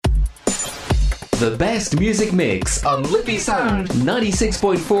the best music mix on Liffey Sound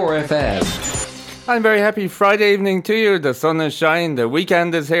 96.4 FM. I'm very happy Friday evening to you. The sun is shining, the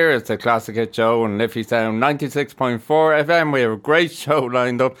weekend is here. It's a classic hit show on Liffey Sound 96.4 FM. We have a great show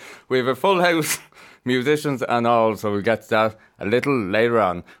lined up. We have a full house, musicians and all, so we'll get to that a little later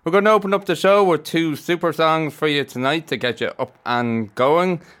on. We're going to open up the show with two super songs for you tonight to get you up and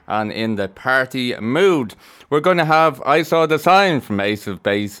going and in the party mood. We're going to have I Saw the Sign from Ace of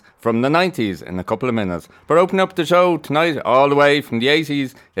Base from the 90s in a couple of minutes. But opening up the show tonight all the way from the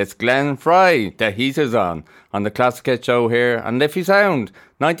 80s, it's Glenn Fry, The Heat Is On the Classic Hit Show here on Liffey Sound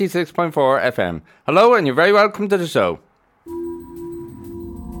 96.4 FM. Hello and you're very welcome to the show.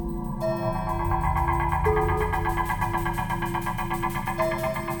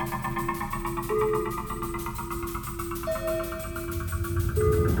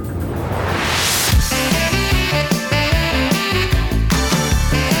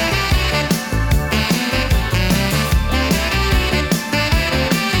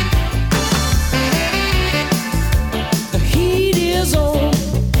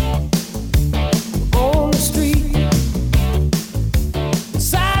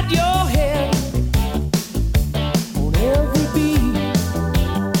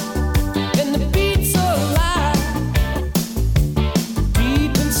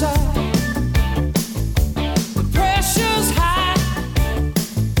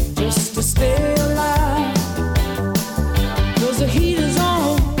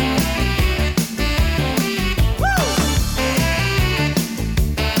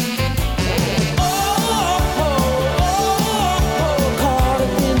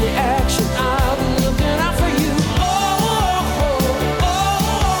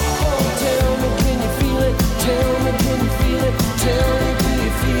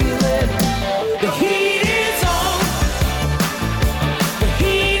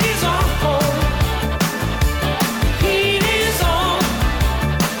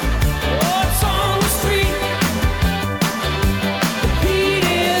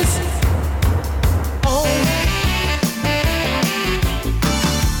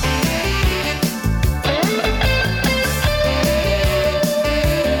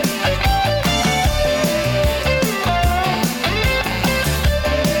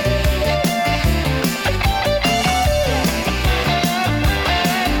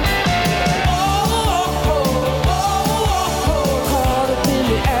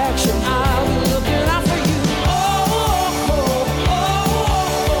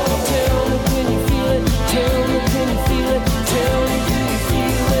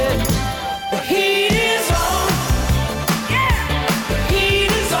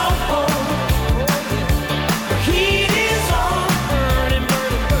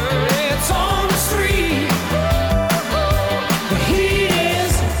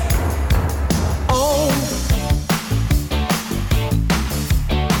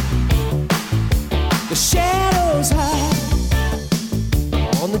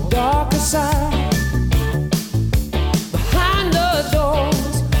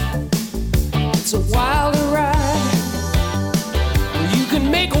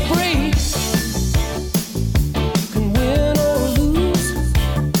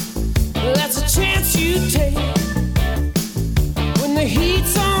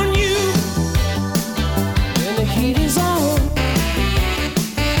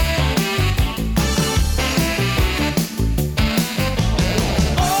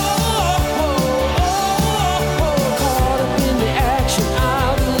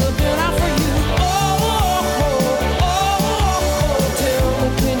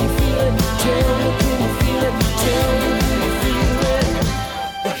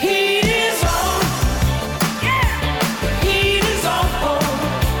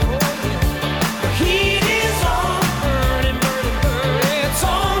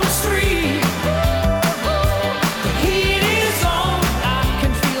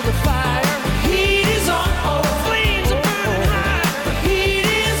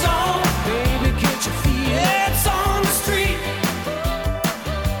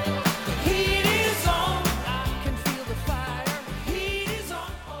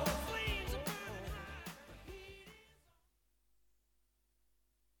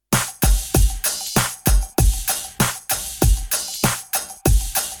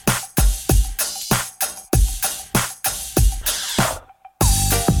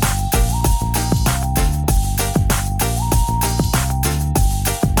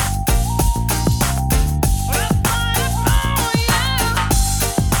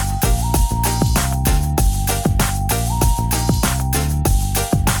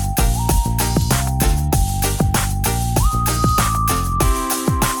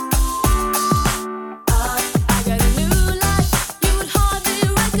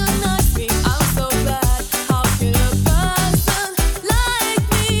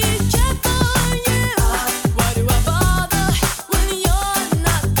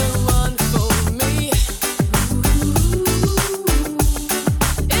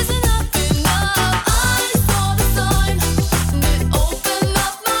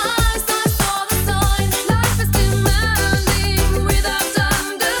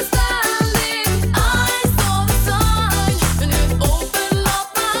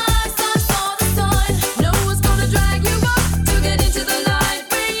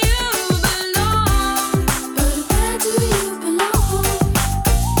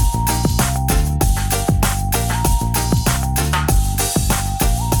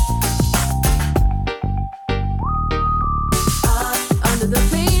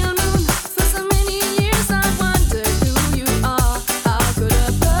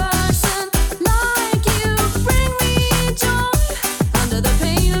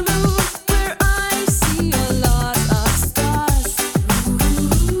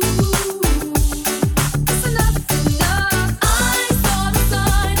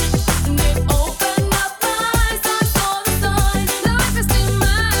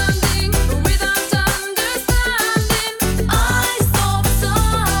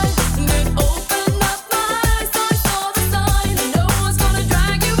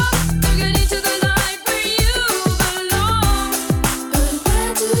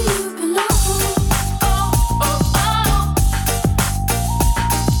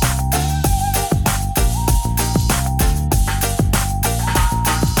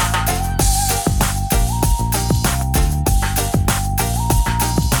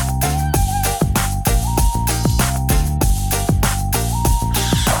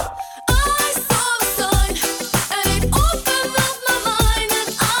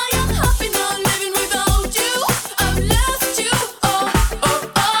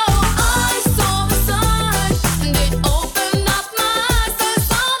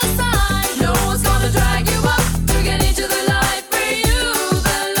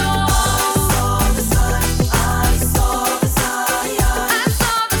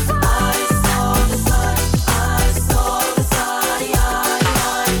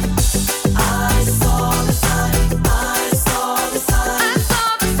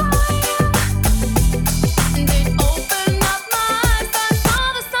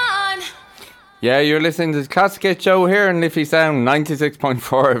 Yeah, you're listening to the Classic Hit Show here in Liffey Sound 96.4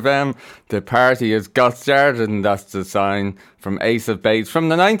 FM. The party has got started, and that's the sign from Ace of Base from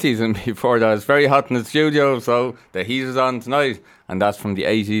the 90s. And before that, it's very hot in the studio, so the heat is on tonight. And that's from the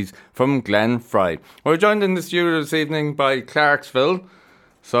 80s from Glenn Fry. We're joined in the studio this evening by Clarkesville.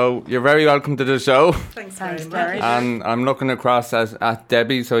 So you're very welcome to the show. Thanks very much. And I'm looking across at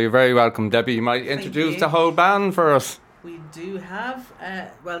Debbie, so you're very welcome, Debbie. You might introduce the whole band for us. We do have,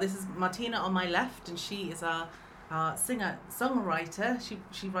 this is Martina on my left, and she is our singer-songwriter.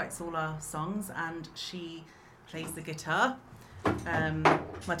 She writes all our songs, and she plays the guitar.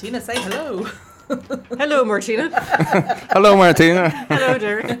 Martina, say hello. Hello, Martina. Hello, Martina. Hello,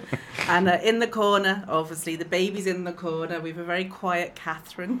 Derek. And in the corner, obviously, the baby's in the corner. We have a very quiet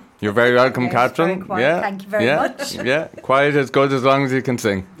Catherine. You're very welcome, Yes, Catherine. very quiet. Yeah, Thank you very much. Yeah, quiet is good as long as you can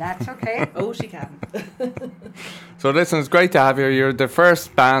sing. That's okay. Oh, she can. So listen, it's great to have you. You're the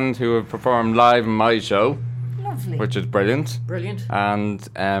first band who have performed live in my show, Lovely. which is brilliant. Brilliant. And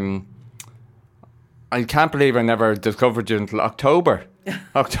I can't believe I never discovered you until October.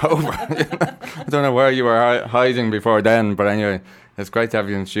 October. I don't know where you were hiding before then, but anyway, it's great to have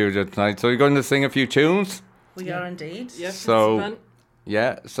you in the studio tonight. So you're going to sing a few tunes? We are indeed. Yes, So- it's fun.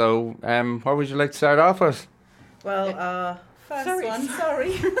 Yeah, so what would you like to start off with? Well, first Sorry. one,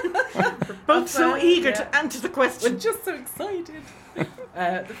 sorry. Both so eager yeah. to answer the We're question. just so excited.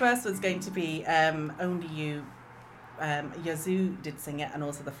 The first one's going to be Only You. Yazoo did sing it, and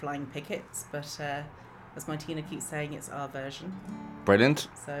also the Flying Pickets, but as Martina keeps saying, it's our version. Brilliant.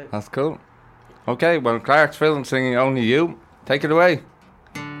 So That's cool. Okay, well, Clarkesville and singing Only You. Take it away.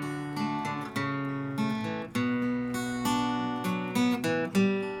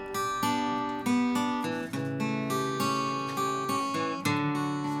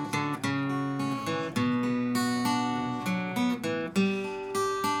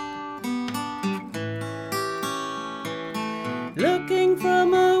 looking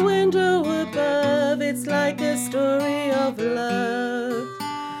from a window above, it's like a story of love.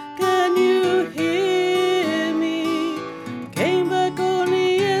 Can you hear me? Came back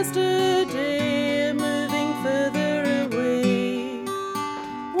only yesterday, moving further away.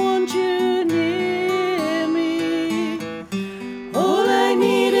 Want you near me? All I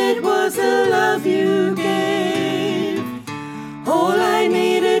needed was the love you gave. All I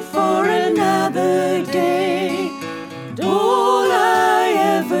needed for another day. All I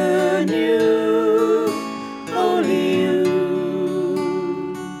ever knew, only you.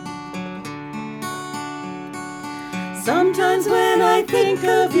 Sometimes when I think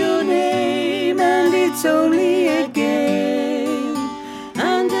of your name, and it's only a game,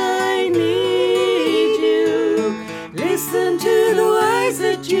 and I need you, listen to the words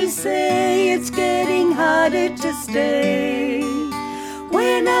that you say. It's getting harder to stay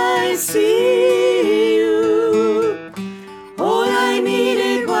when I see you. All I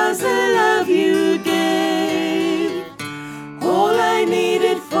needed was the love you gave. All I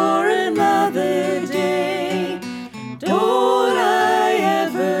needed for another day. And all I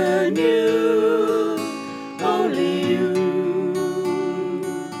ever knew, only you.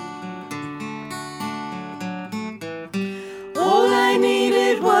 All I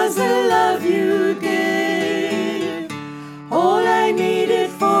needed was the love you gave. All I needed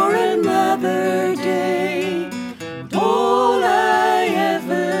for another day. And all I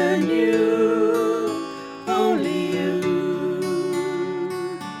ever knew, only you.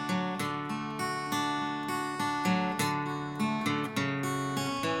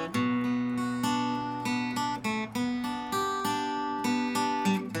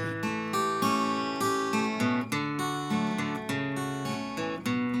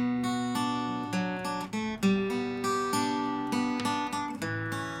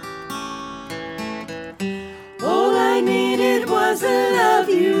 All I needed was the love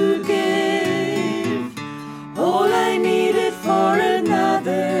you gave. All I needed for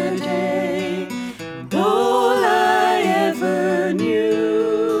another day. And all I ever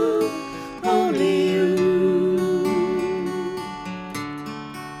knew, only you.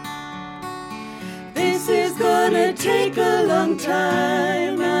 This is gonna take a long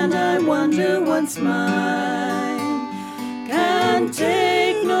time, and I wonder what's mine. Can't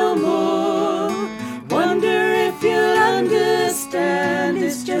take no more. Wonder if you'll understand.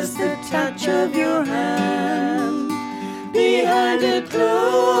 It's just the touch of your hand behind a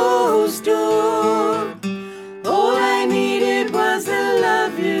closed door. All I needed was the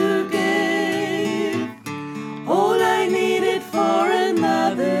love you gave. All I needed for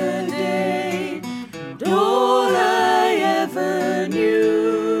another day. And all I ever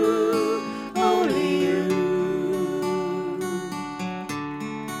knew, only you.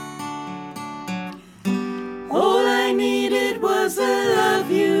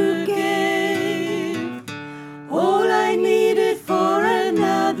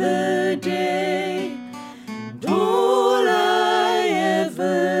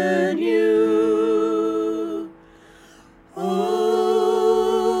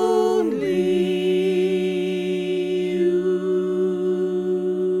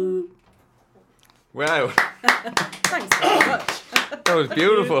 Wow, Thanks very much. that was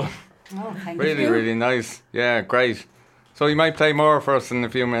beautiful. Oh, thank Really, you. really nice. Yeah, great. So you might play more for us in a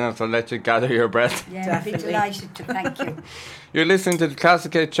few minutes. I'll let you gather your breath. Yeah, I'd be Definitely. delighted to. Thank you. You're listening to the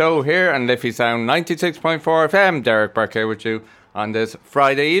Classic Hit Show here on Liffey Sound 96.4 FM. Derek Burke here with you on this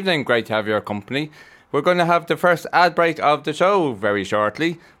Friday evening. Great to have your company. We're going to have the first ad break of the show very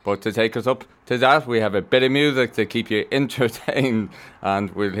shortly. But to take us up to that, we have a bit of music to keep you entertained. And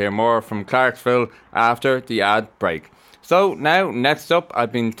we'll hear more from Clarkesville after the ad break. So now, next up,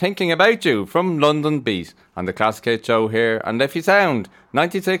 I've been thinking about you from London Beat on the Classic Hit Show here on Liffey Sound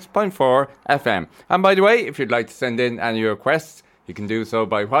 96.4 FM. And by the way, if you'd like to send in any requests, you can do so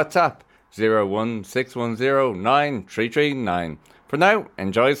by WhatsApp 016109339. For now,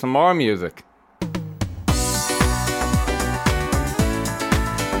 enjoy some more music.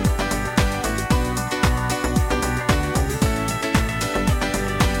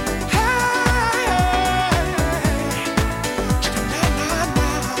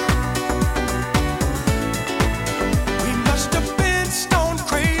 We must have been stone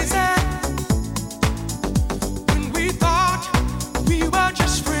crazy when we thought we were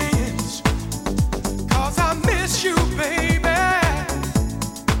just friends. 'Cause I miss you, baby.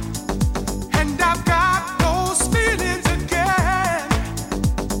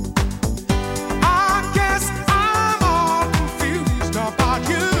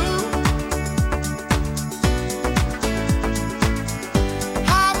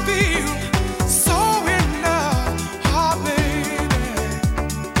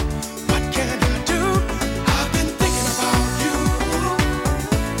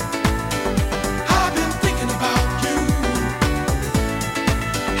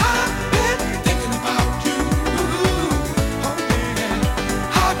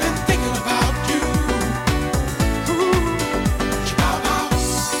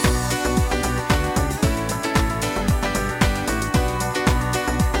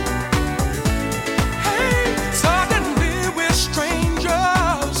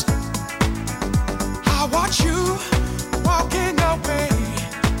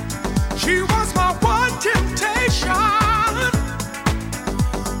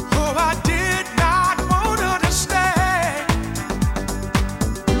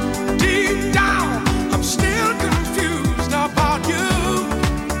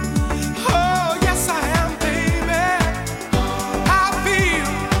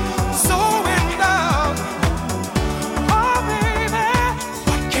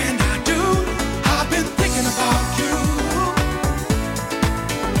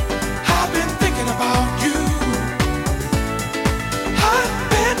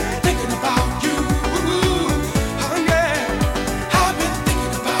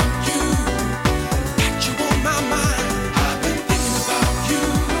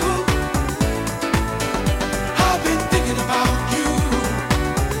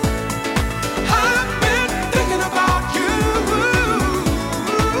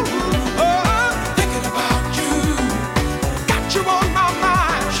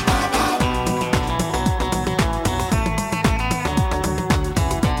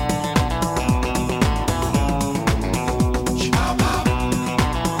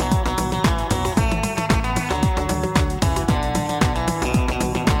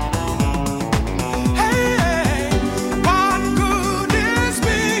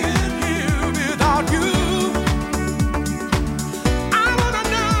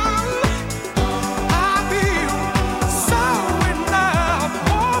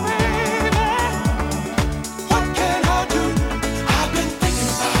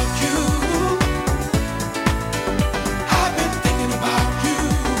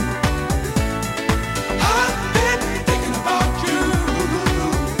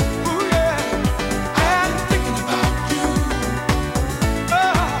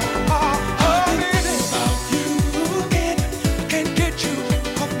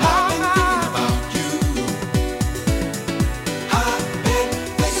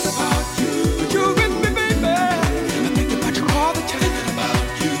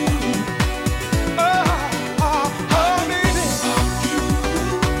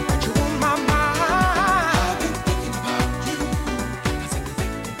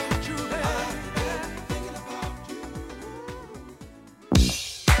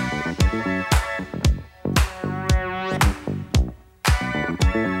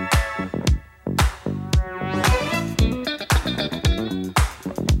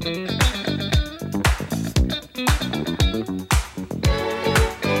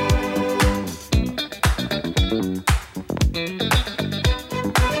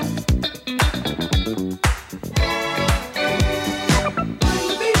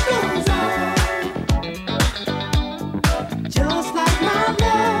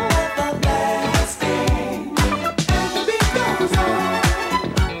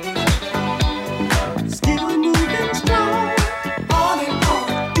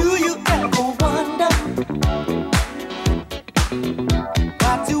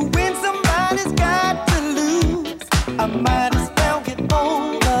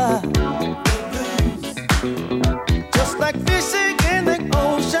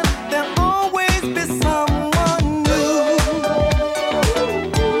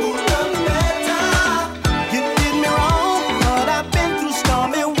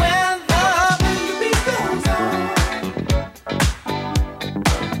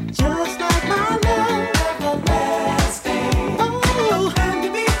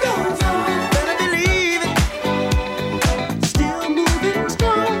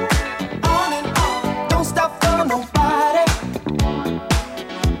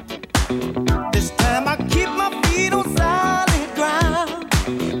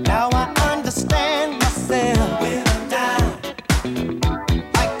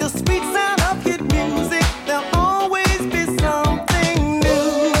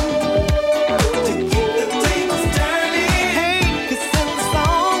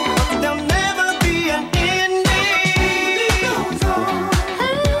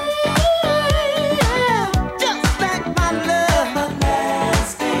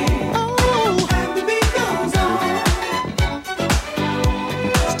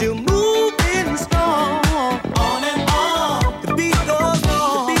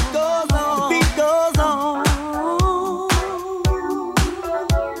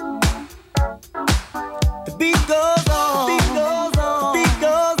 beat goes on, the beat goes on, the beat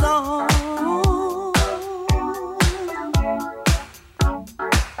goes on.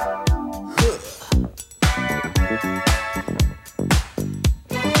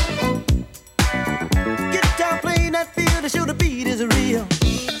 Guitar playing that feel to show the beat is real.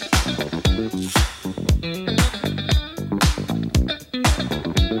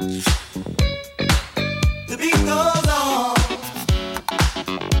 The beat goes on.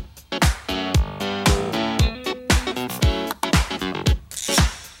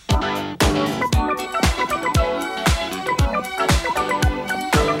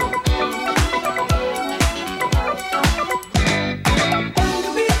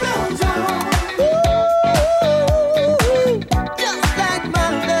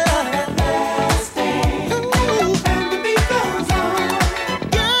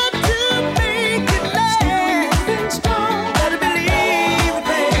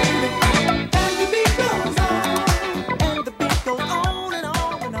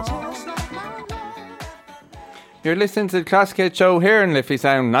 You're listening to the Classic Hit Show here in Liffey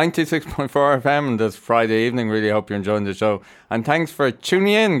Sound 96.4 FM on this Friday evening. Really hope you're enjoying the show. And thanks for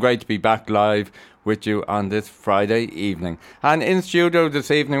tuning in. Great to be back live with you on this Friday evening. And in studio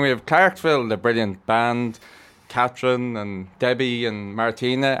this evening we have Clarkesville, the brilliant band, Catherine and Debbie and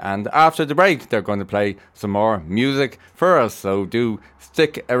Martina. And after the break they're going to play some more music for us. So do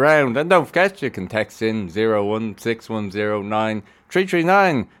stick around. And don't forget, you can text in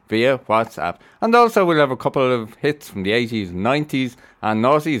 016109339 via WhatsApp. And also we'll have a couple of hits from the 80s and 90s and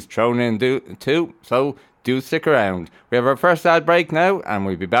noughties thrown in too, so do stick around. We have our first ad break now and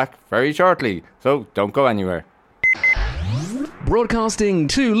we'll be back very shortly, so don't go anywhere. Broadcasting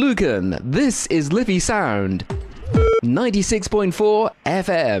to Lucan, this is Liffey Sound 96.4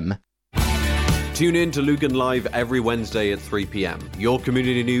 FM. Tune in to Lucan Live every Wednesday at 3 p.m. Your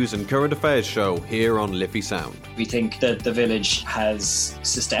community news and current affairs show here on Liffey Sound. We think that the village has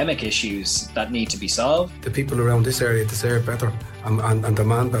systemic issues that need to be solved. The people around this area deserve better and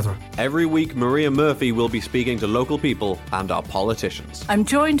demand better. Every week, Maria Murphy will be speaking to local people and our politicians. I'm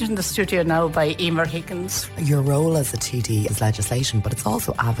joined in the studio now by Emer Higgins. Your role as a TD is legislation, but it's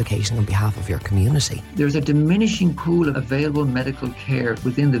also advocating on behalf of your community. There's a diminishing pool of available medical care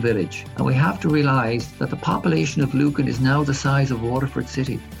within the village, and we have to realise that the population of Lucan is now the size of Waterford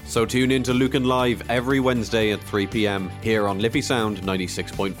City. So tune in to Lucan Live every Wednesday at 3 p.m. here on Liffey Sound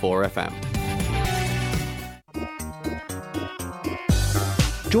 96.4 FM.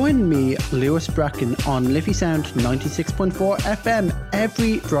 Join me, Lewis Bracken, on Liffey Sound 96.4 FM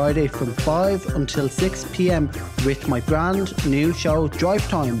every Friday from 5 until 6 p.m. with my brand new show Drive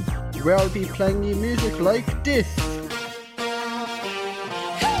Time, where I'll be playing you music like this.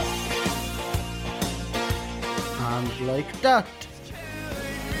 And like that.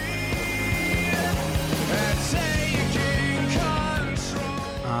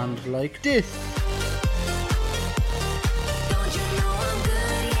 And like this.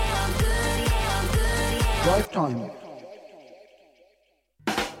 Drive Time.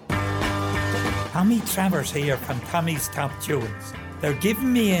 Tommy Travers here from Tommy's Top Tunes. They're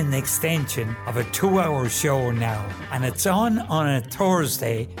giving me an extension of a 2-hour show now, and it's on a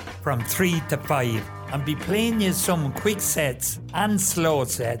Thursday from 3 to 5. I'll be playing you some quick sets and slow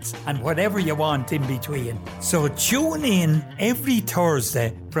sets and whatever you want in between. So tune in every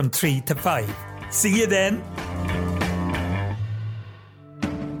Thursday from 3 to 5. See you then.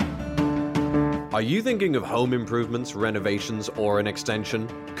 Are you thinking of home improvements, renovations, or an extension?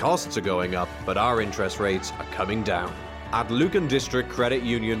 Costs are going up, but our interest rates are coming down. At Lucan District Credit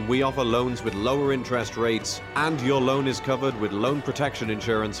Union, we offer loans with lower interest rates, and your loan is covered with loan protection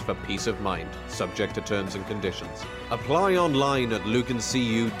insurance for peace of mind, subject to terms and conditions. Apply online at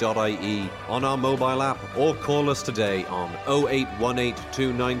lucancu.ie, on our mobile app, or call us today on 0818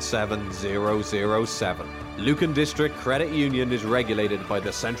 297 007. Lucan District Credit Union is regulated by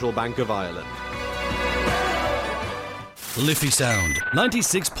the Central Bank of Ireland. Liffey Sound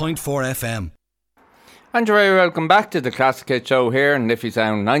 96.4 FM. And you're very welcome back to the Classic Hit Show here in Liffey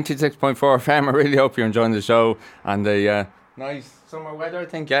Sound 96.4 FM. I really hope you're enjoying the show and the nice summer weather, I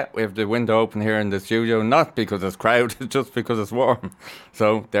think. Yeah, we have the window open here in the studio, not because it's crowded, just because it's warm.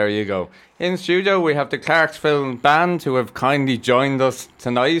 So there you go. In studio we have the Clarkesville band who have kindly joined us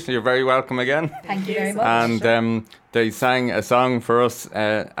tonight. You're very welcome again. Thank you very much. And they sang a song for us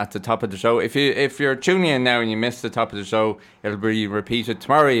at the top of the show. If you're tuning in now and you missed the top of the show, it'll be repeated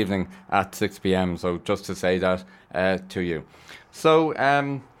tomorrow evening at 6 p.m. So just to say that to you. So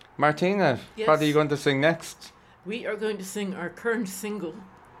Martina, Yes. What are you going to sing next? We are going to sing our current single,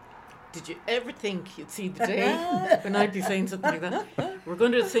 Did you ever think you'd see the day when I'd be saying something like that? We're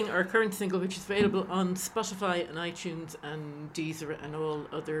going to sing our current single, which is available on Spotify and iTunes and Deezer and all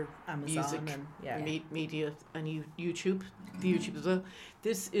other Amazon music and, media and YouTube, the YouTube as well.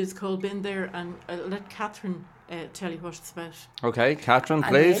 This is called Been There, and I'll let Catherine tell you what it's about. Okay, Catherine,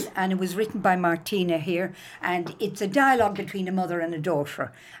 please. And it was written by Martina here, and it's a dialogue between a mother and a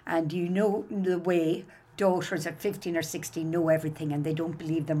daughter. And you know the way daughters at 15 or 16 know everything and they don't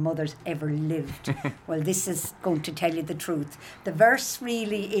believe their mothers ever lived. Well, this is going to tell you the truth. The verse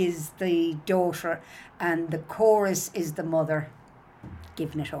really is the daughter and the chorus is the mother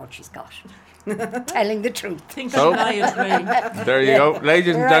giving it all she's got. Telling the truth. So, there you go.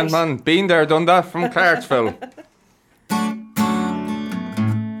 Ladies and gentlemen, been there, done that from Clarkesville.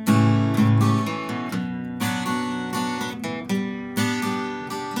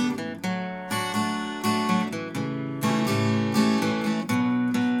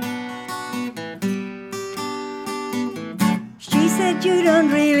 She said you don't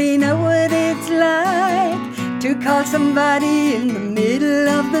really know what it's like to call somebody in the middle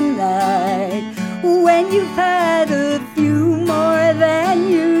of the night when you've had a few more than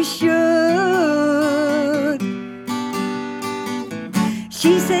you should.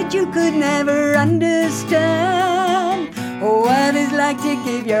 She said you could never understand what it's like to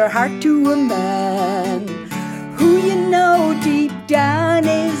give your heart to a man who you know deep down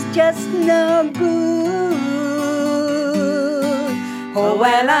is just no good. Oh,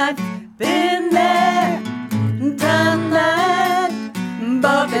 well, I've been there, done that,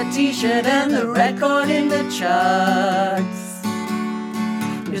 bought the t-shirt and the record in the charts.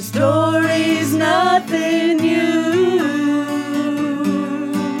 Your story's nothing new.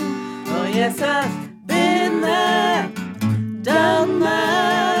 Oh, yes, I've been there, done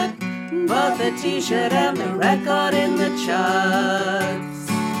that, bought the t-shirt and the record in the charts.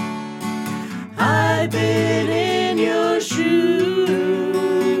 I've been in your shoes.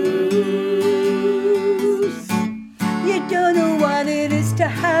 You don't know what it is to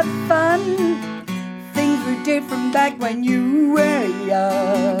have fun. Things were different back when you were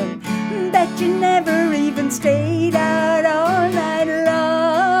young. Bet you never even stayed out all night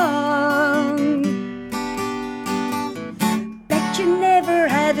long. Bet you never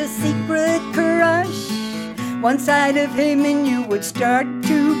had a secret crush. One side of him and you would start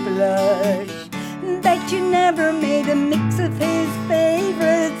to blush. Bet you never made a mix of his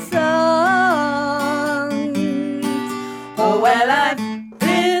favorite songs. Oh, well, I've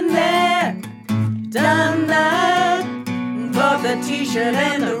been there, done that, bought the t-shirt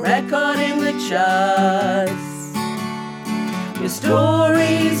and the record in the charts. Your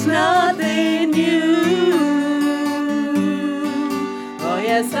story's nothing new. Oh,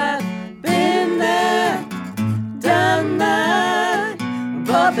 yes, I've been there, done that,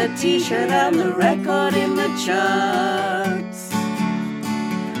 bought the t-shirt and the record in the charts.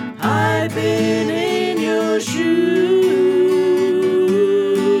 I've been in your shoes.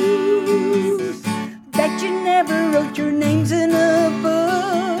 Bet you never wrote your names in a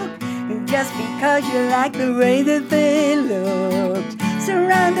book just because you like the way that they looked,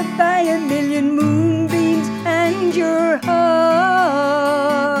 surrounded by a million moonbeams and your heart.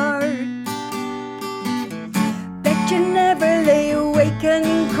 Bet you never lay awake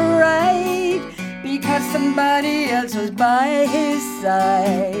and cried because somebody else was by his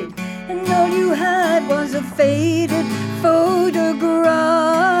side, and all you had was a faded photograph.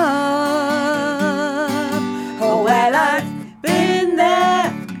 Oh, well, I've been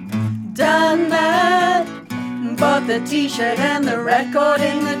there, done that, bought the t-shirt and the record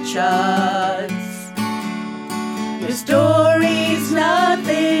in the charts. Your story's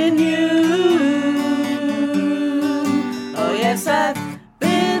nothing new. Oh, yes, I've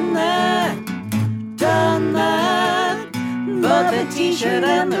been there, done that, bought the t-shirt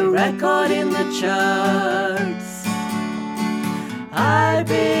and the record in the charts. I've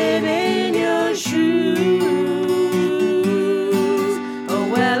been in your shoes. Oh,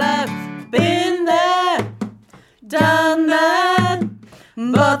 well, I've been there, done that,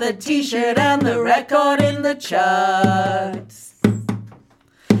 bought the t-shirt and the record in the charts.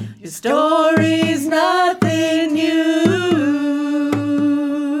 Your story's nothing new.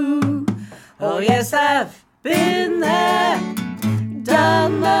 Oh, yes, I've been there,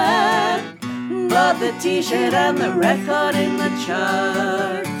 done that, bought the t-shirt and the record in the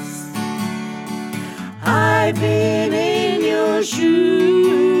charts. I've been in your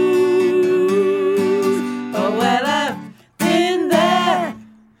shoes. Oh, well, I've been there,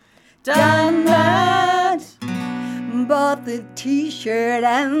 done that, bought the t-shirt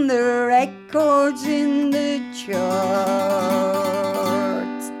and the records in the charts.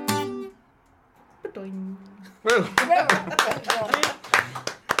 Well,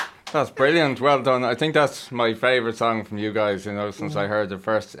 that's brilliant. Well done. I think that's my favourite song from you guys, since I heard it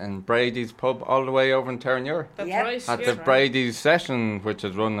first in Brady's pub all the way over in Terranure. That's right. At the Brady's session, which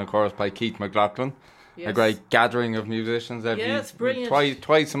is run, of course, by Keith McLaughlin. Yes. A great gathering of musicians it's brilliant.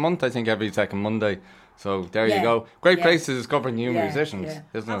 Twice a month, I think, every second Monday. So there you go. Great place to discover new musicians,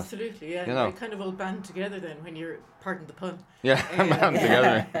 isn't it? Absolutely, yeah. They kind of all band together then when you're, pardon the pun. Yeah, band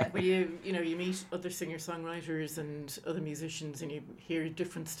together. Where you meet other singer-songwriters and other musicians, and you hear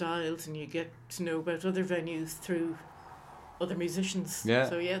different styles, and you get to know about other venues through other musicians. Yeah,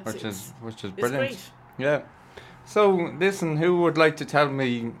 so which is brilliant. It's great. Yeah. So listen, who would like to tell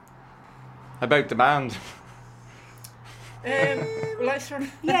me about the band? Will I start?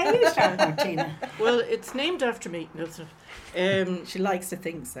 Yeah, you start, Martina. Well, it's named after me. No, it's not. She likes to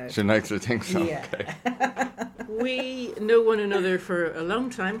think so. She likes to think so. Yeah. Okay. We know one another for a long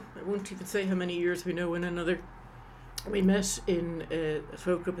time. I won't even say how many years we know one another. We met in a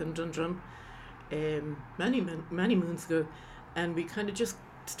folk group in Dundrum many moons ago, and we kind of just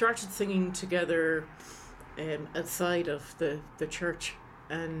started singing together outside of the church,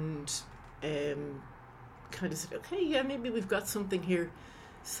 and kind of said, okay, yeah, maybe we've got something here.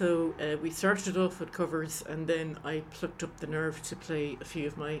 So we started off with covers, and then I plucked up the nerve to play a few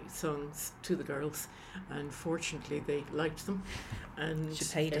of my songs to the girls, and fortunately they liked them. And she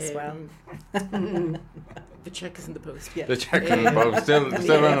paid us well. The check is in the post. Yeah, the check is in the post.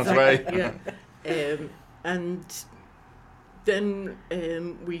 Still on its way. Yeah, and then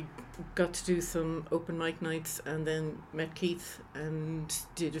we got to do some open mic nights, and then met Keith and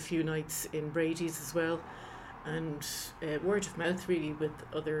did a few nights in Brady's as well. And word of mouth really with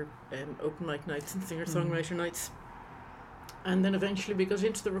other open mic nights and singer-songwriter nights. And then eventually we got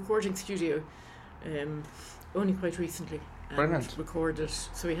into the recording studio only quite recently and Brilliant. recorded.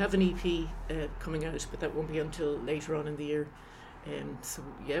 So we have an EP coming out, but that won't be until later on in the year. So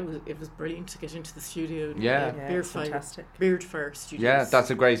yeah, it was brilliant to get into the studio. Beard Fire Studios. Yeah,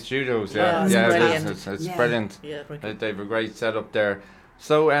 that's a great studio. It's brilliant. Yeah, they have a great setup there.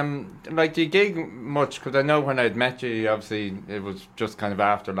 So, do you gig much? Because I know when I'd met you, obviously it was just kind of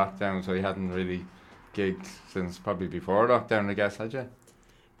after lockdown, so you hadn't really gigged since probably before lockdown, I guess, had you?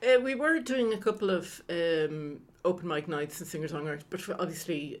 We were doing a couple of open mic nights and singer-songwriters, but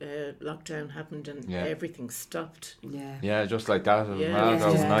obviously lockdown happened and everything stopped. Yeah, just like that. It's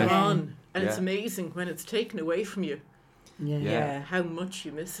just gone. And it's amazing when it's taken away from you. Yeah. How much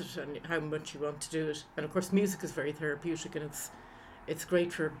you miss it and how much you want to do it. And of course music is very therapeutic, and it's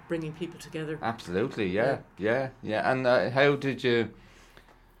great for bringing people together. Absolutely, yeah. And how did you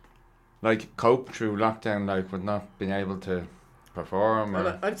cope through lockdown, with not being able to perform?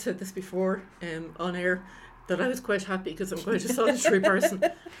 Well, I've said this before on air, that I was quite happy because I'm quite a solitary person.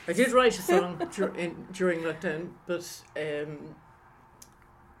 I did write a song during lockdown, but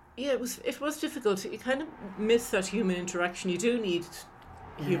it was difficult. You kind of miss that human interaction. You do need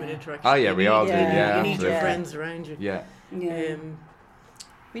human interaction. Oh yeah, we all do. Yeah, you need your friends around you. Yeah.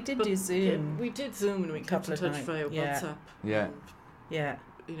 We did do Zoom. We did Zoom, and we kept in touch via WhatsApp. Yeah. Yeah.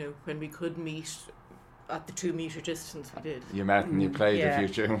 When we could meet at the 2 metre distance, we did. You met and you played a few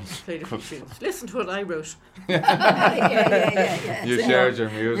tunes. Listen to what I wrote. You shared your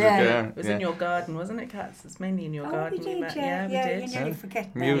music, It was in your garden, wasn't it, Katz? It's mainly in your garden. We did, we did. You nearly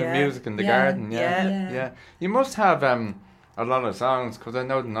forget that. Music in the garden, yeah. You must have a lot of songs, because I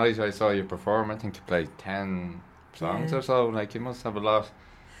know the night I saw you perform, I think you played 10 songs or so. You must have a lot.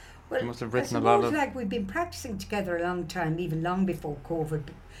 Well, you must have written a lot of. We've been practicing together a long time, even long before COVID.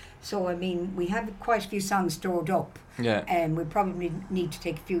 So we have quite a few songs stored up. Yeah. And we probably need to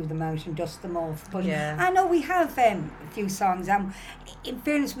take a few of them out and dust them off. But I know we have a few songs. In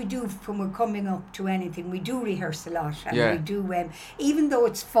fairness, we do, when we're coming up to anything, we do rehearse a lot, and we do. Even though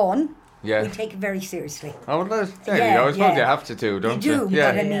it's fun. Yeah. We take it very seriously. Oh, well, there you go. I suppose you have to too, don't you? You do,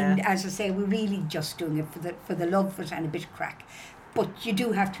 but as I say, we're really just doing it for the love of it and a bit of crack. But you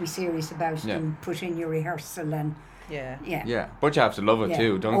do have to be serious about it and put in your rehearsal and. Yeah, but you have to love it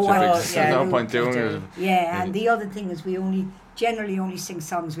too, don't you? Because there's no point doing it. Yeah, and the other thing is we generally only sing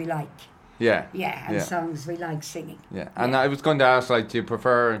songs we like. Yeah. And songs we like singing. Yeah, and I was going to ask, do you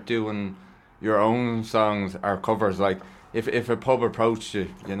prefer doing your own songs or covers? If a pub approached you,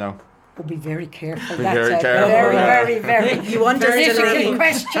 But be very careful. Be very careful. Very. You understand political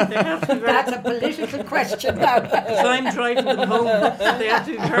question. That's a political question now. If I'm driving them home, they have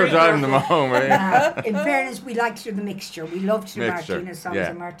to be very driving them home, right? In fairness, we like to do the mixture. We love to do Mixture. Martina's songs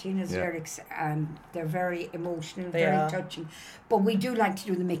and Martina's lyrics, and they're very emotional, very touching. But we do like to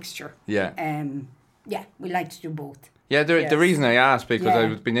do the mixture. Yeah. We like to do both. Yeah, the Yes. reason I asked, because I Yeah.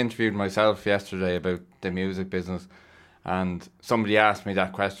 was being interviewed myself yesterday about the music business, and somebody asked me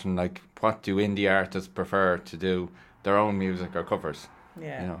that question, like, what do indie artists prefer to do, their own music or covers?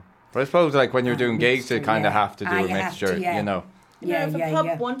 Yeah. You know, but I suppose like when you're doing gigs, you mixture, kind of yeah. have to do Ah, a you have mixture. to, yeah. You know. Yeah, if a yeah, pub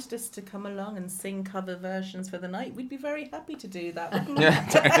yeah. wanted us to come along and sing cover versions for the night, we'd be very happy to do that, wouldn't we?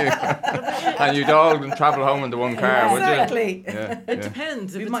 Yeah, and you'd all travel home in the one car, would you? Exactly. Yeah, It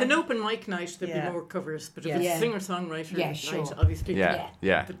depends. If We it's might- an open mic night, there'd Yeah. be more covers. But if Yeah. it's Yeah. a singer-songwriter Yeah, night, sure. obviously, Yeah,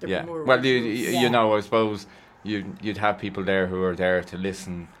 yeah, there'd be yeah. more Well, originals. you know, I suppose you'd have people there who are there to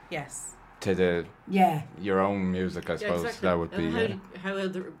listen Yes. to Yeah. your own music. I Yeah, suppose exactly. that would be. And how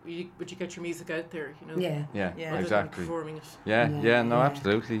would you get your music out there? You know. Yeah. Yeah, Yeah. Other than exactly. performing it. Yeah, no, yeah.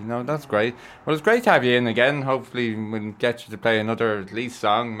 absolutely. No, that's great. Well, it's great to have you in again. Hopefully we'll get you to play another at least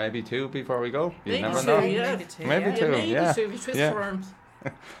song, maybe two before we go. You Maybe never two, know. yeah. Maybe two, Maybe yeah. two. If you twist Yeah. your arms.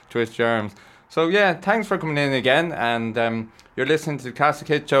 Twist your arms. So yeah, thanks for coming in again, and you're listening to the Classic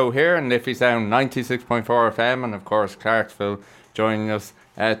Hit Show here on Liffey Sound 96.4 FM, and of course Clarkesville joining us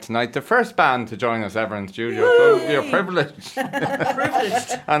tonight. The first band to join us ever in studio, so you're privileged.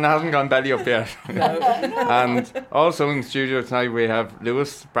 Privileged. And it hasn't gone belly up yet. And also in the studio tonight we have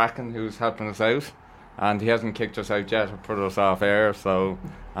Lewis Bracken, who's helping us out, and he hasn't kicked us out yet or put us off air. So,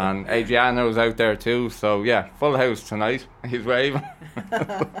 and Adriano's out there too. So yeah, full house tonight. He's waving.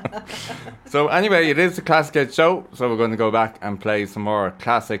 So anyway, it is the Classic Hits Show, so we're going to go back and play some more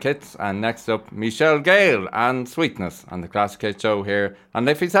classic hits. And next up, Michelle Gale and Sweetness on the Classic Hits Show here on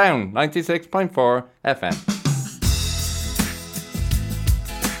Liffey Sound 96.4 FM.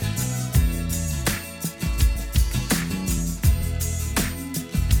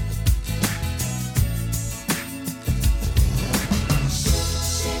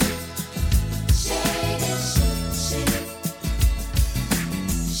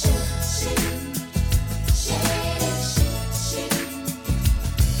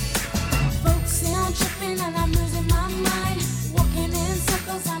 Folks say I'm tripping and I'm losing my mind. Walking in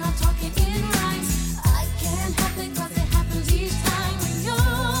circles and I'm talking in rhymes. I can't help it 'cause it happens each time when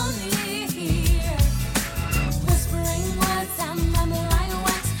you're near. Whispering words and mumbling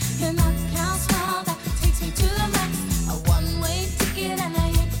wax. Your knockout smile that takes me to the max. A one-way ticket and I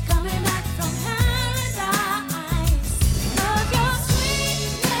ain't coming back from paradise. 'Cause your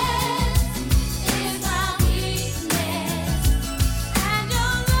sweetness is my weakness. And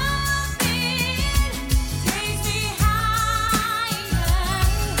your loving takes me higher.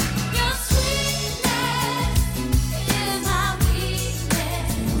 Your sweetness is my weakness.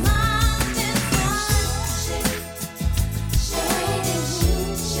 Mountain sun,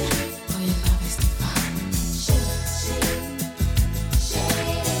 oh, your love is divine.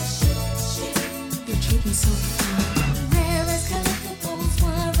 You treat me so fine. Rarest collectibles,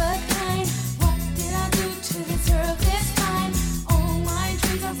 one of a kind. What did I do to deserve this fine? All my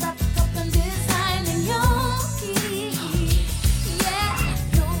dreams are wrapped up in design and your key. Yeah,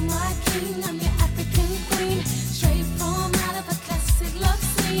 you're my king, I'm your African queen. Straight from out of a classic love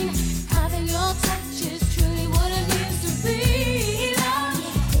scene. Having your touch is truly what it means to be loved.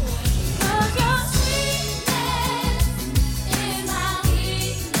 'Cause your sweetness is my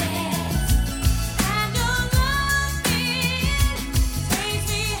weakness. And your love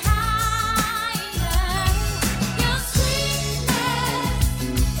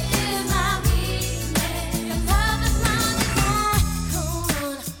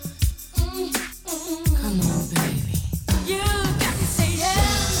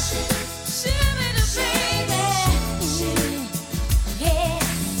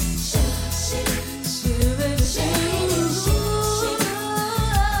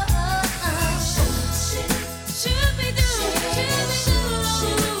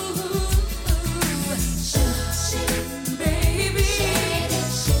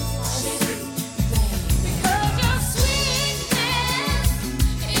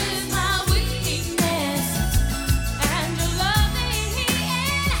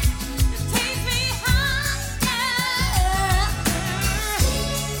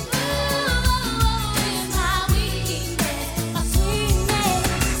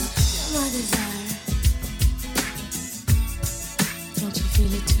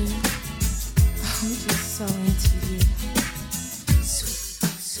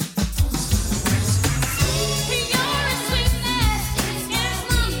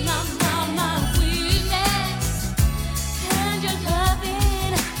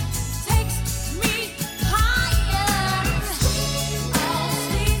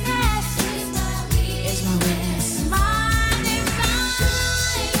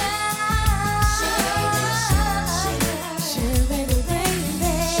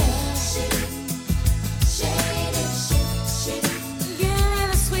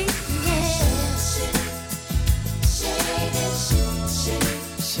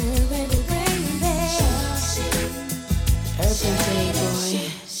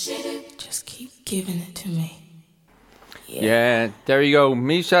giving it to me. Yeah, there you go.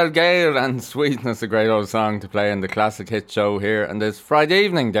 Michelle Gale and Sweetness, a great old song to play in the Classic Hit Show here. And this Friday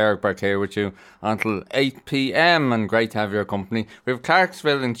evening, Derek Burke here with you until 8 p.m. And great to have your company. We have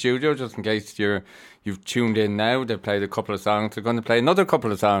Clarkesville in studio, just in case you've tuned in now. They've played a couple of songs. They're going to play another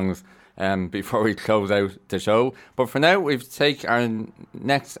couple of songs before we close out the show. But for now, we've take our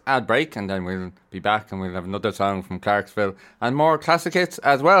next ad break, and then we'll be back and we'll have another song from Clarkesville and more classic hits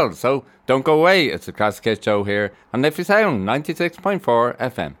as well. So don't go away. It's the Classic Hit Show here on Liffey Sound 96.4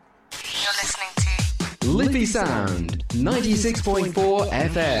 FM. You're listening to Liffey Sound 96.4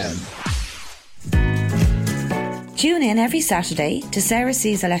 FM. Tune in every Saturday to Sarah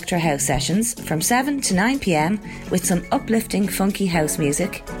C's Electro House Sessions from 7 to 9 p.m. with some uplifting funky house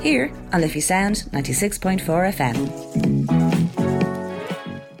music here on Liffey Sound 96.4 FM.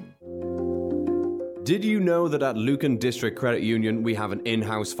 Did you know that at Lucan District Credit Union we have an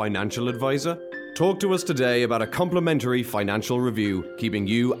in-house financial advisor? Talk to us today about a complimentary financial review, keeping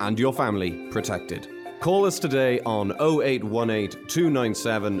you and your family protected. Call us today on 0818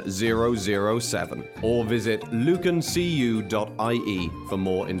 297 007 or visit lucancu.ie for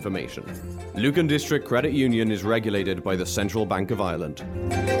more information. Lucan District Credit Union is regulated by the Central Bank of Ireland.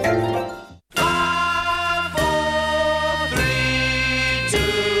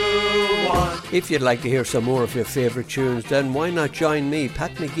 If you'd like to hear some more of your favourite tunes, then why not join me,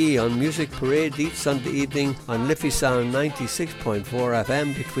 Pat McGee, on Music Parade each Sunday evening on Liffey Sound 96.4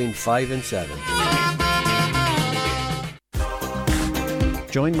 FM between 5 and 7.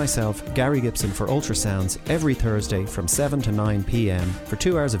 Join myself, Gary Gibson, for Ultrasounds every Thursday from 7 to 9 p.m. for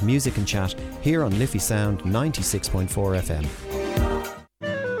 2 hours of music and chat here on Liffey Sound 96.4 FM.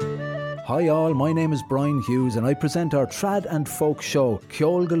 Hi all, my name is Brian Hughes and I present our trad and folk show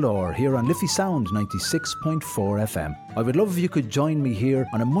Ceol Galore here on Liffey Sound 96.4 FM. I would love if you could join me here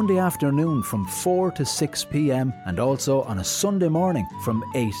on a Monday afternoon from 4 to 6 p.m. and also on a Sunday morning from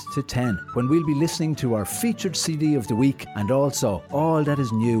 8 to 10 when we'll be listening to our featured CD of the week and also all that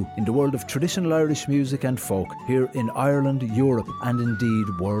is new in the world of traditional Irish music and folk here in Ireland, Europe and indeed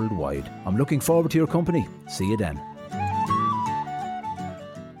worldwide. I'm looking forward to your company. See you then.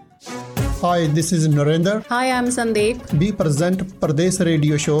 Hi, this is Narendra. Hi, I'm Sandeep. We present Pradesh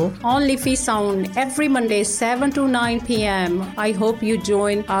Radio Show on Liffey Sound every Monday 7 to 9 p.m. I hope you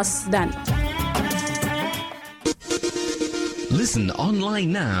join us then. Listen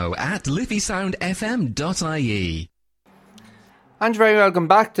online now at liffeysoundfm.ie. And very welcome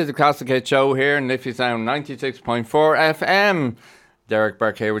back to the Classic Hit Show here in Liffey Sound 96.4 FM. Derek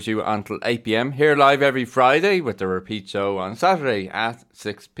Burke here with you until 8 p.m. Here live every Friday with the repeat show on Saturday at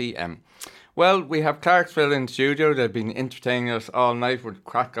 6 p.m. Well, we have Clarksville in studio. They've been entertaining us all night with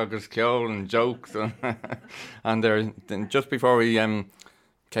crack agus ceol and jokes. And they're, just before we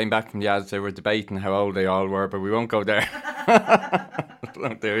came back from the ads, they were debating how old they all were, but we won't go there.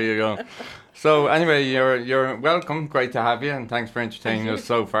 There you go. So anyway, you're welcome. Great to have you, and thanks for entertaining us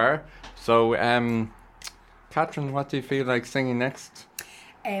so far. So, Catherine, what do you feel like singing next?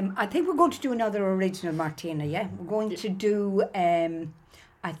 I think we're going to do another original Martina, yeah? We're going to do,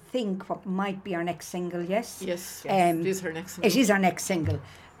 I think, what might be our next single, yes? Yes, it is her next single. It is our next single.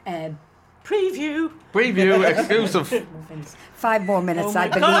 Preview, exclusive. 5 more minutes, I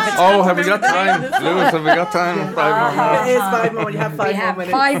believe. Oh, have we got time? Lewis, have we got time? 5 more minutes. It is 5 more. You have 5 more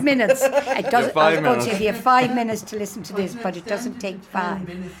minutes. 5 minutes. It doesn't. I was going to say you have 5 minutes to listen to this, but it doesn't take 5.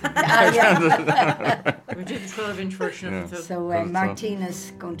 We did the 12-inch version of it. So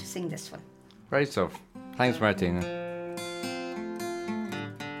Martina's going to sing this one. Great stuff. Thanks, Martina.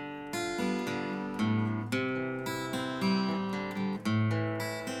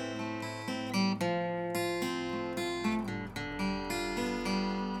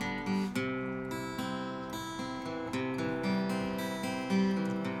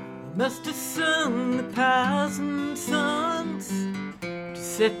 Must have sung 1,000 songs to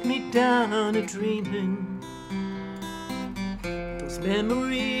set me down a dreaming. Those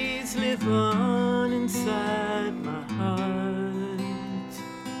memories live on inside my heart.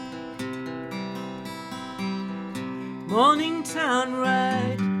 Morning Town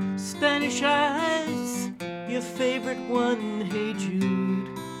Ride, Spanish Eyes, your favorite one, Hey Jude.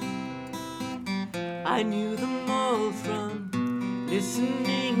 I knew them all from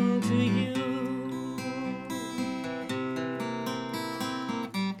listening to you.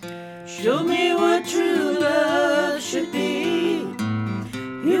 Show me what true love should be.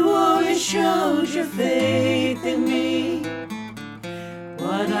 You always showed your faith in me.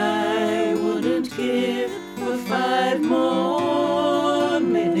 What I wouldn't give for 5 more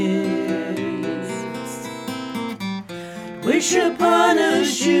minutes. Wish upon a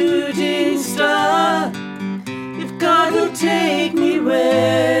shooting star. If God will take me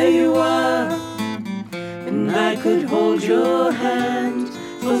where you are, and I could hold your hand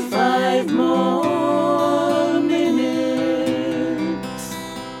for 5 more minutes.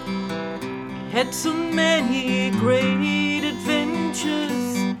 Had so many great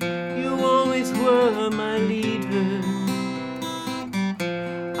adventures, you always were my leader.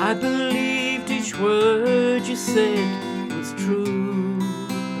 I believed each word you said was true.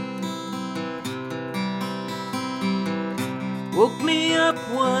 Woke me up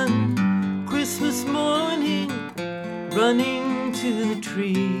one Christmas morning, running to the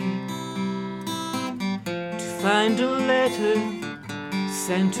tree to find a letter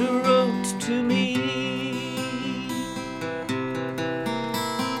Santa wrote to me.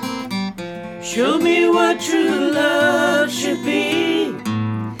 Show me what true love should be.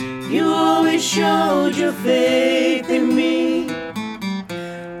 You always showed your faith in me.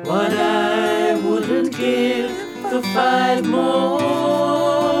 What I wouldn't give for 5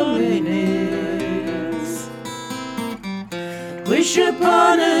 more minutes. Wish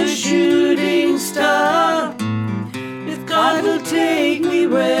upon a shooting star. If God will take me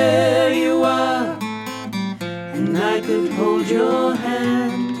where you are, and I could hold your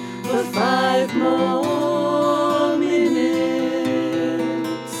hand for 5 more minutes.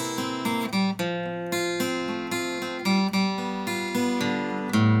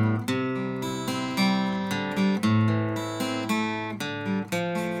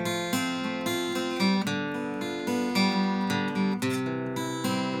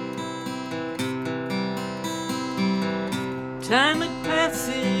 Time it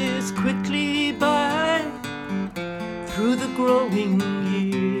passes quickly by through the growing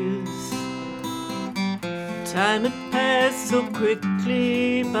years. Time it passed so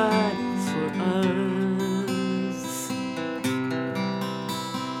quickly by for us.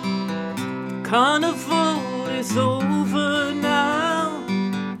 Carnival is over now,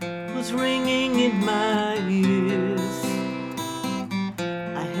 was ringing in my ears.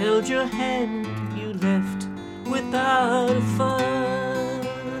 I held your hand, you left without a fuss.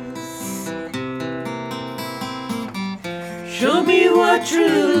 Show me what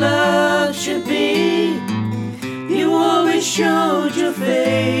true love should be. You always showed your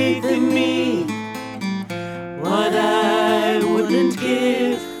faith in me. What I wouldn't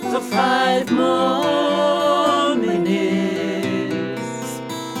give for 5 more minutes.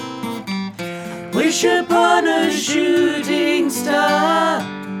 Wish upon a shooting star.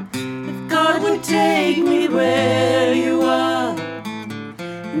 God would take me where you are,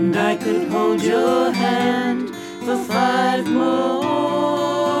 and I could hold your hand for 5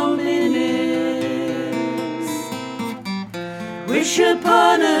 more minutes. Wish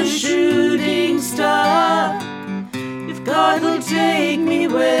upon a shooting star. If God will take me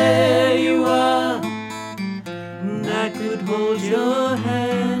where you are, and I could hold your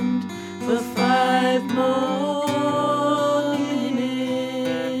hand for 5 more minutes.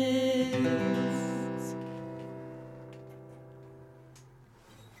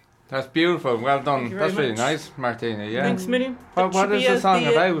 That's beautiful. Well done. Thank you very That's really much. nice, Martina. Yeah. Thanks, Minnie. What is the song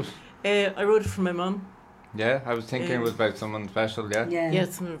about? I wrote it for my mum. Yeah, I was thinking it was about someone special. Yeah. Yeah,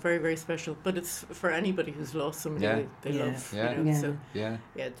 it's someone very, very special. But it's for anybody who's lost somebody they love. Yeah. You know, so Yeah.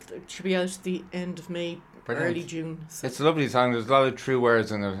 it should be out at the end of May, Brilliant. early June. So. It's a lovely song. There's a lot of true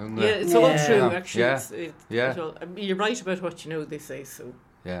words in it, isn't there? Yeah, it's all true, actually. Yeah. It's all, I mean, you're right about what you know, they say, so.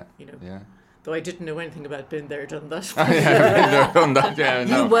 Yeah. You know. Yeah. Though I didn't know anything about been there, done that. Yeah, been there, done that. Yeah,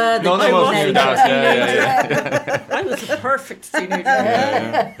 no. You were the None of us knew that. Yeah. I was a perfect teenager.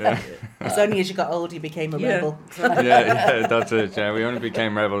 Yeah. It's only as you got older you became a rebel. Yeah, that's it. Yeah, we only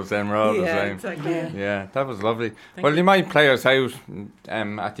became rebels then. We're all the same. Exactly. Yeah, that was lovely. Thank Well, you. you might play us out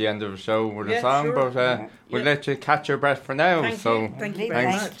at the end of the show with a song, sure. but we'll let you catch your breath for now. Thank so you. Thank you very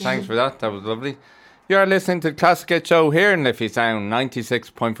much. Thanks for that. That was lovely. You're listening to the Classic Hit Show here in Liffey Sound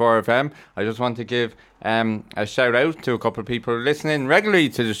 96.4 FM. I just want to give a shout out to a couple of people listening regularly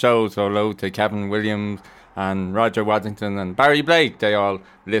to the show. So hello to Kevin Williams and Roger Waddington and Barry Blake. They all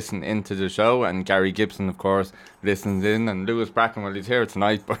listen into the show, and Gary Gibson, of course, listens in, and Lewis Bracken, well, he's here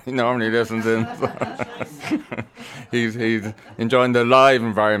tonight, but he normally listens in. So he's enjoying the live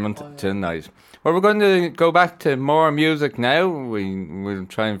environment tonight. Well, we're going to go back to more music now. We'll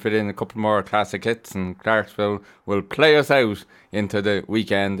try and fit in a couple more classic hits, and Clarkesville will play us out into the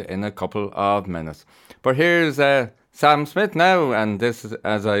weekend in a couple of minutes. But here's Sam Smith now, and this,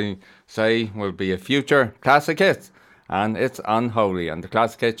 as I say, will be a future classic hit, and it's Unholy on the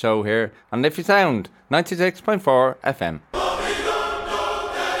Classic Hit Show here on Liffey Sound 96.4 FM. Bobby don't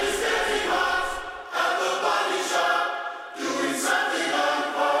know that he's getting hot at the body shop.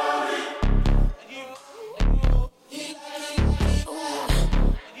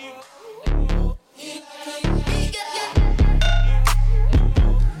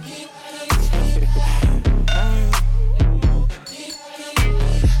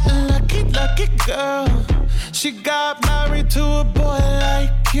 she got married to a boy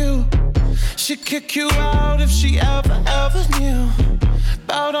like you. She'd kick you out if she ever knew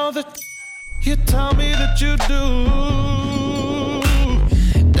about all the you tell me that you do.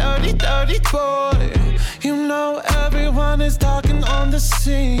 Dirty, dirty boy. You know everyone is talking on the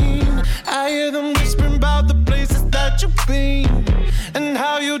scene. I hear them whispering about the places that you've been and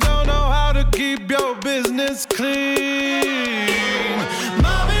how you don't know how to keep your business clean.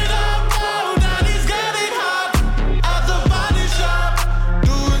 Mommy don't know daddy's getting hot at the body shop,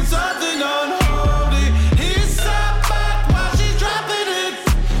 doing something unholy. He sat back while she's dropping it.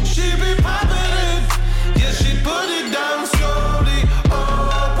 She be popping it, yeah, she put it down slowly.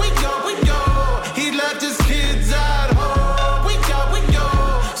 Oh, we go. He left his kids at home. We go,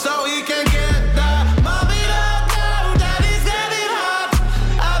 so he can get that. Mommy don't know daddy's getting hot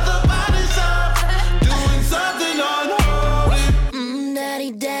at the body shop, doing something unholy.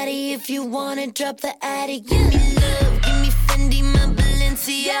 Daddy, if you wanna drop the attic, give me love, give me Fendi, my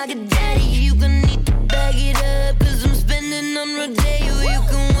Balenciaga, daddy. You gon' need to bag it up, 'cause I'm spending on Rodeo. You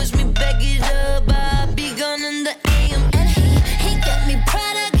can wish me back it up, I'll be gone in the AM. And he got me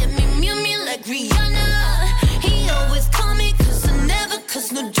Prada, get me Miu Miu like Rihanna. He always call me 'cause I never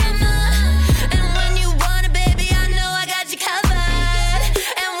cause no drama. And when you want it, baby, I know I got you covered.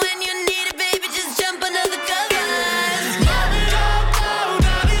 And when you need it, baby, just jump under the covers. Mommy don't know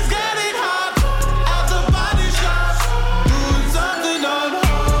daddy's getting hot at the body shop, doing something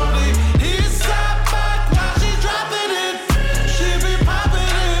unholy. He sat back while she's dropping it. She be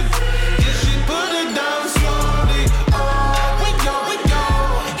popping it, yeah, she put it down slowly. Oh, we go.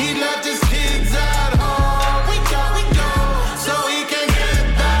 He left his kids at home. We go, so he can get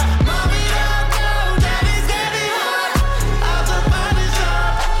that. Mommy don't know daddy's getting hot at the body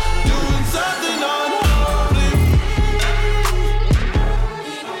shop, doing something unholy.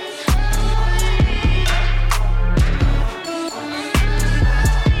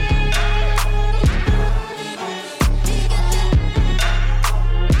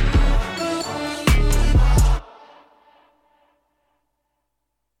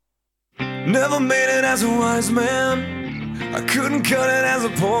 Never made it as a wise man. I couldn't cut it as a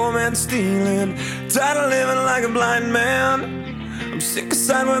poor man stealing. Tired of living like a blind man. I'm sick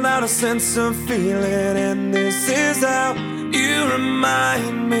aside without a sense of feeling. And this is how you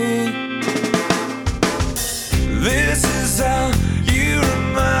remind me. This is how you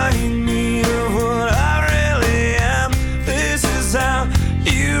remind me of what I really am. This is how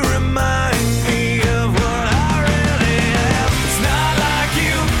you remind me of what I really am. It's not like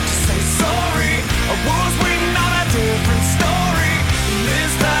you to say sorry. I was waiting on a different story. And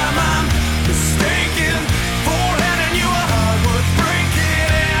this time I'm mistaken for handing you a heart worth breaking.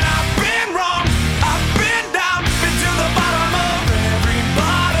 And I've been wrong, I've been down, been to the bottom of every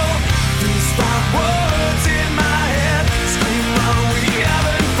bottle. These 5 words in my head scream, are we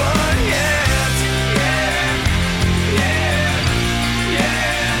having fun yet?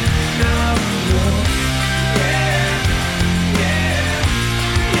 No.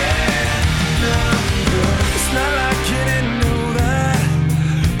 It's not like you didn't know that.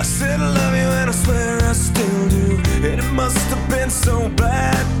 I said I love you and I swear I still do. And it must have been so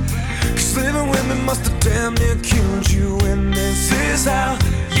bad, 'cause living with me must have damn near killed you. And this is how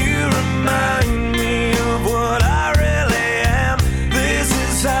you remind me of what I really am. This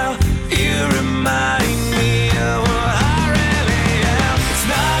is how you remind me of what I really am. It's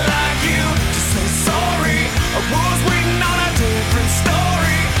not like you to say sorry. I was waiting on a different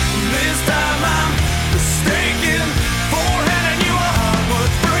story. This time I'm mistaken for handing you a heart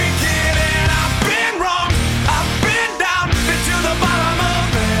worth breaking. And I've been wrong, I've been down, been to the bottom of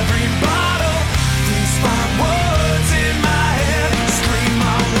every bottle. These 5 words in my head scream,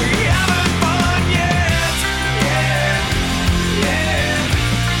 are we having fun yet?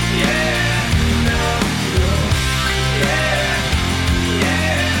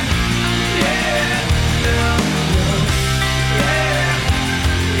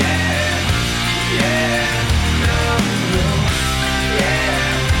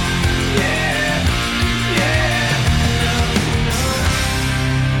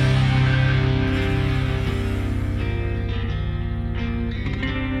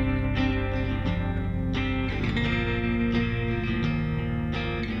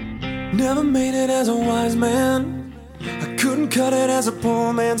 Never made it as a wise man. I couldn't cut it as a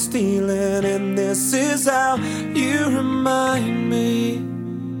poor man stealing. And this is how you remind me.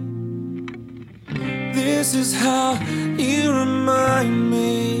 This is how you remind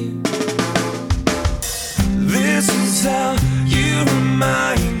me. This is how you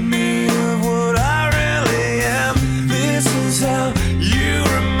remind me of what I really am. This is how you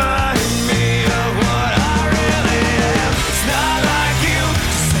remind me of what I really am.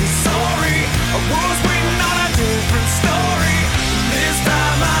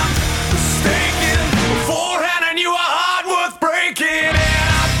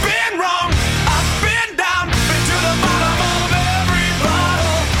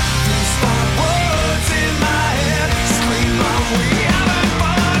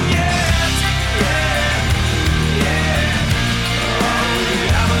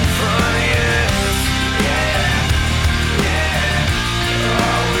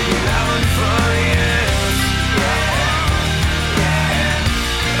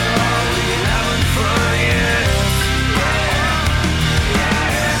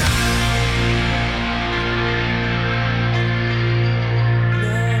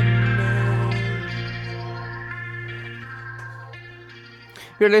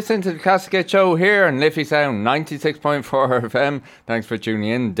 You're listening to the Classic Hit Show here on Liffey Sound 96.4 FM. Thanks for tuning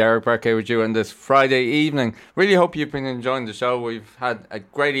in. Derek Burke here with you on this Friday evening. Really hope you've been enjoying the show. We've had a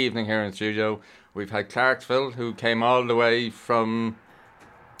great evening here in the studio. We've had Clarkesville, who came all the way from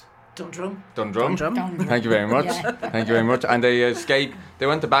Dundrum. Thank you very much. Thank you very much. And they escaped. They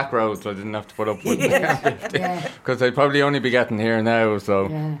went the back road, so I didn't have to put up with it. Because they'd probably only be getting here now.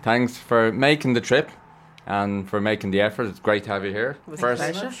 So thanks for making the trip and for making the effort. It's great to have you here.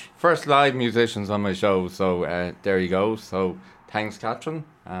 First live musicians on my show. So there you go. So thanks, Catherine.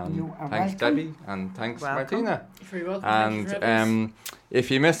 And thanks, welcome. Debbie. And thanks, Martina. You're very welcome. And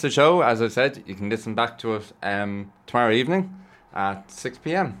if you missed the show, as I said, you can listen back to it tomorrow evening at 6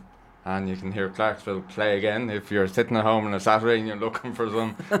 p.m. And you can hear Clarksville play again. If you're sitting at home on a Saturday and you're looking for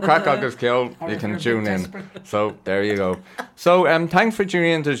some crack August Kill, you can tune in. So there you go. So thanks for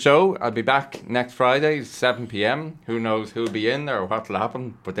tuning in to the show. I'll be back next Friday, 7 p.m. Who knows who'll be in or what'll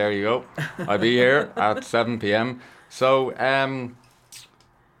happen, but there you go. I'll be here at 7 p.m. So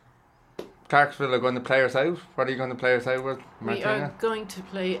Clarksville are going to play us out. What are you going to play us out with, Martina? We are going to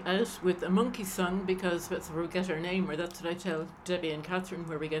play out with a monkey song because that's where we get our name, or that's what I tell Debbie and Catherine,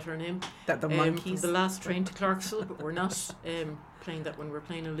 where we get our name. That the monkeys. From the last train to Clarksville, but we're not playing that one. We're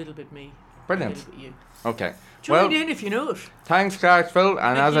playing A Little Bit Me. Brilliant. A Little Bit You. Okay. Join in if you know it. Thanks, Clarksville.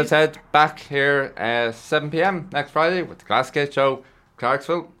 And Thank as I you. said, back here 7 p.m. next Friday with the Classic Hit Show.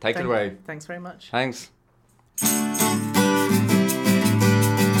 Clarksville, take it away. Thanks very much. Thanks.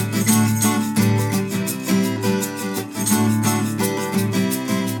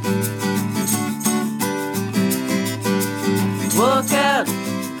 Walk out,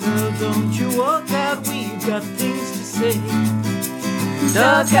 girl, don't you walk out, we've got things to say.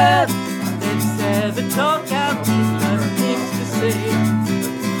 Talk out, let's have a talk out, we've got things to say.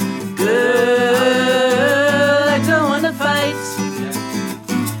 Girl, I don't wanna fight,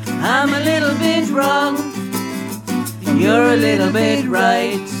 I'm a little bit wrong, you're a little bit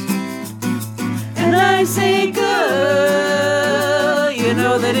right. And I say, girl, you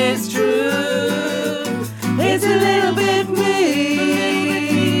know that it's true. It's a little bit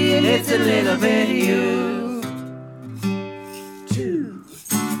me, and it's a little bit you, too.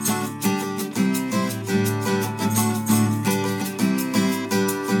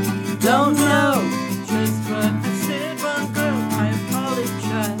 Don't know just what I said, wrong girl, I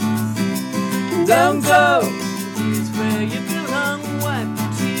apologize. Don't go, here's where you belong, wipe the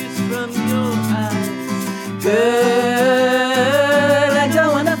tears from your eyes. Girl, I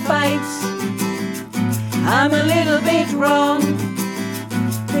don't wanna fight, I'm a little bit wrong,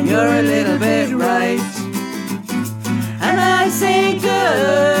 you're a little bit right. And I say,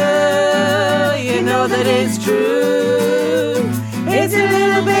 girl, you know that it's true. It's a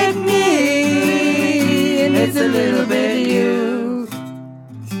little bit me, and it's a little bit you,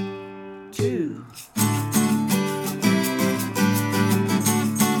 too.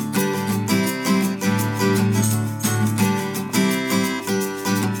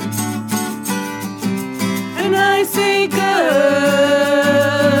 And I say, girl,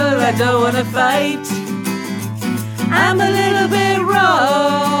 I don't wanna fight, I'm a little bit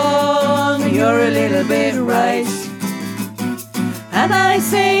wrong, you're a little bit right. And I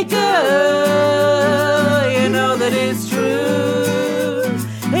say, girl, you know that it's true.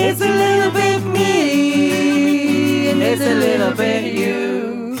 It's a little bit me, and it's a little bit you.